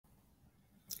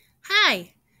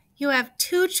Hi, you have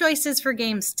two choices for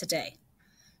games today.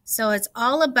 So it's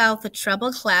all about the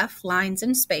treble clef, lines,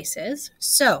 and spaces.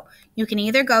 So you can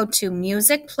either go to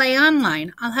Music Play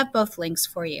Online. I'll have both links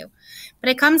for you. But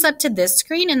it comes up to this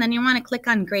screen, and then you want to click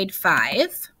on Grade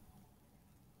 5.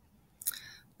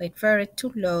 Wait for it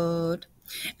to load.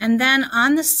 And then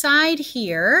on the side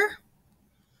here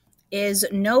is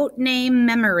Note Name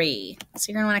Memory.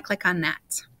 So you're going to want to click on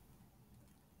that.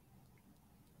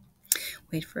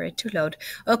 Wait for it to load.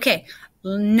 Okay,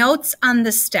 notes on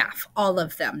the staff, all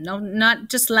of them. No, not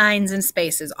just lines and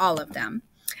spaces, all of them.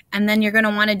 And then you're going to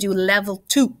want to do level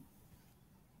 2.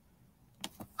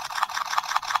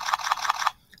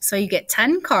 So you get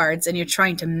 10 cards and you're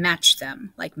trying to match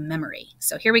them like memory.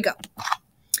 So here we go.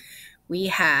 We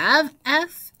have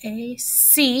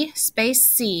F-A-C, space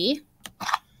C.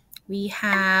 We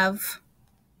have,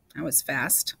 that was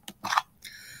fast,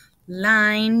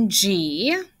 line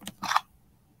G,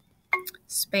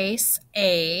 space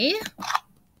A,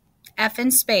 F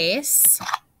in space,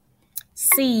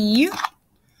 C,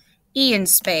 E in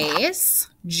space,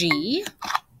 G,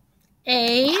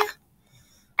 A,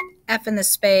 F in the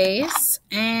space,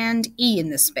 and E in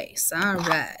the space. All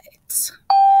right.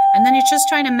 And then you're just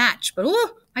trying to match. But,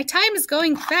 ooh, my time is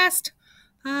going fast.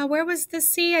 Where was the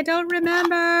C? I don't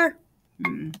remember.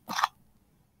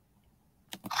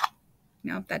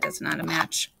 Nope, that does not a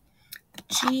match.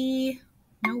 G,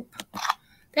 nope.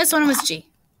 This one was G.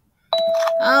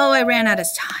 Oh, I ran out of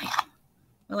time.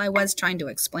 Well, I was trying to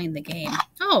explain the game.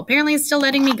 Oh, apparently it's still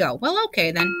letting me go. Well,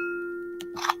 okay then.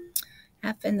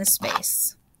 F in the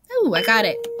space. Ooh, I got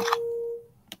it.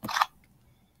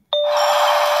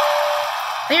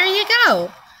 There you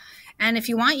go. And if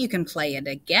you want, you can play it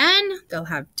again. They'll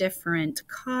have different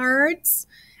cards.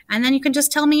 And then you can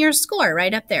just tell me your score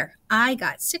right up there. I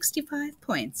got 65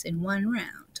 points in one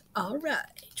round. All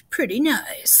right, pretty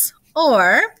nice.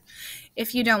 Or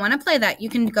if you don't want to play that, you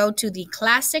can go to the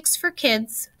Classics for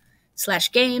Kids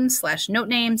 /games/note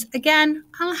names. Again,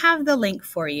 I'll have the link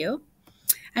for you.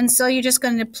 And so you're just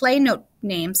going to play note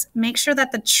names. Make sure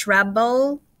that the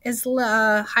treble is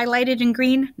highlighted in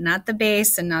green, not the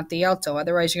bass and not the alto.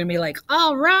 Otherwise, you're going to be like,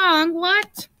 oh, wrong,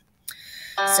 what?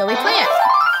 So we play it.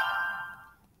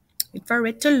 Wait for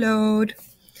it to load.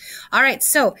 All right,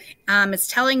 so it's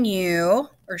telling you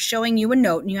or showing you a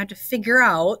note, and you have to figure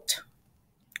out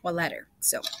what letter.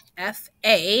 So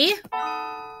F-A,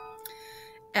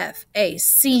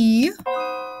 F-A-C,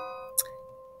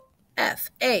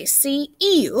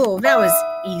 F-A-C-E. Oh, that was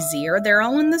easier. They're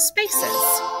all in the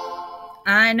spaces.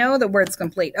 I know the word's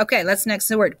complete. Okay, let's next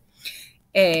the word.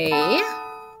 A,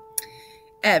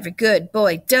 every good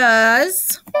boy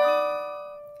does.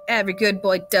 Every good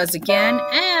boy does again.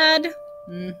 Add.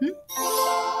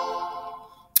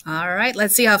 All right,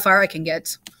 let's see how far I can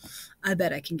get. I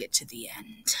bet I can get to the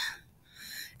end.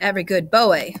 Every good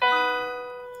boy.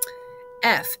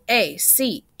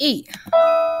 F-A-C-E.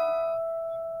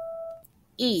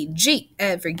 E-G.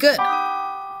 Every good.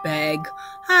 Beg.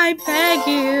 I beg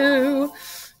you.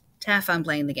 To have fun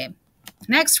playing the game.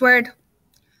 Next word.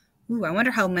 Ooh, I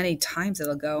wonder how many times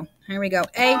it'll go. Here we go.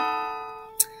 A.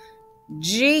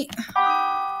 G.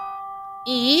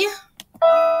 E.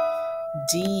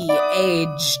 D.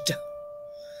 Aged.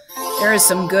 There is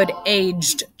some good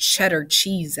aged cheddar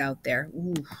cheese out there.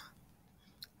 Ooh.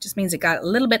 Just means it got a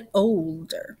little bit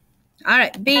older. All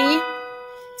right. B.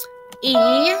 E.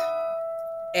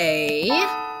 A.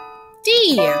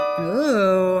 D.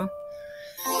 Ooh.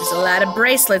 There's a lot of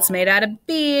bracelets made out of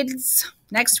beads.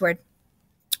 Next word.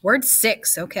 Word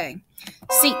 6. Okay.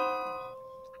 C.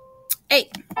 A.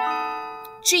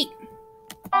 G.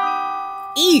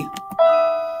 E.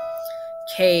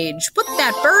 Cage. Put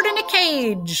that bird in a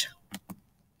cage.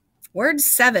 Word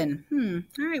 7.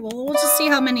 All right, well, we'll just see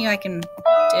how many I can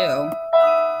do.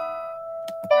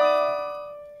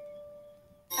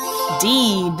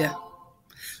 Deed.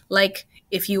 Like,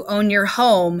 if you own your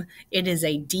home, it is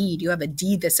a deed. You have a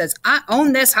deed that says, I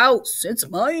own this house. It's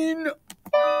mine.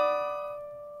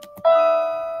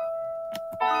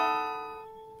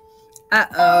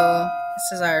 Uh-oh.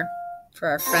 This is for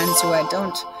our friends who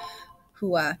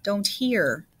don't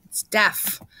hear. It's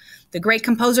deaf. The great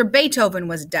composer Beethoven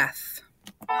was deaf.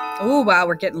 Oh, wow,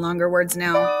 we're getting longer words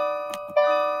now.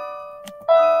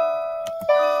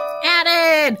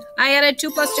 Added. I added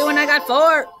 2 + 2 and I got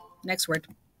 4. Next word.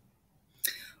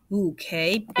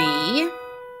 Okay, B, E,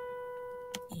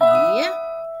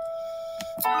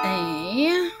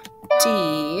 A, D,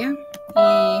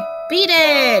 E,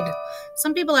 beaded.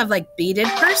 Some people have like beaded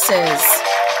purses.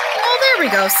 Oh, there we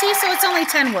go. See, so it's only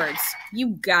 10 words.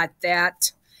 You got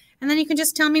that. And then you can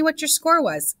just tell me what your score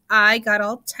was. I got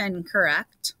all 10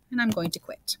 correct. and I'm going to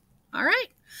quit. All right.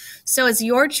 So it's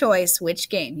your choice which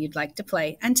game you'd like to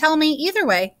play, and tell me either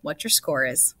way what your score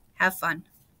is. Have fun.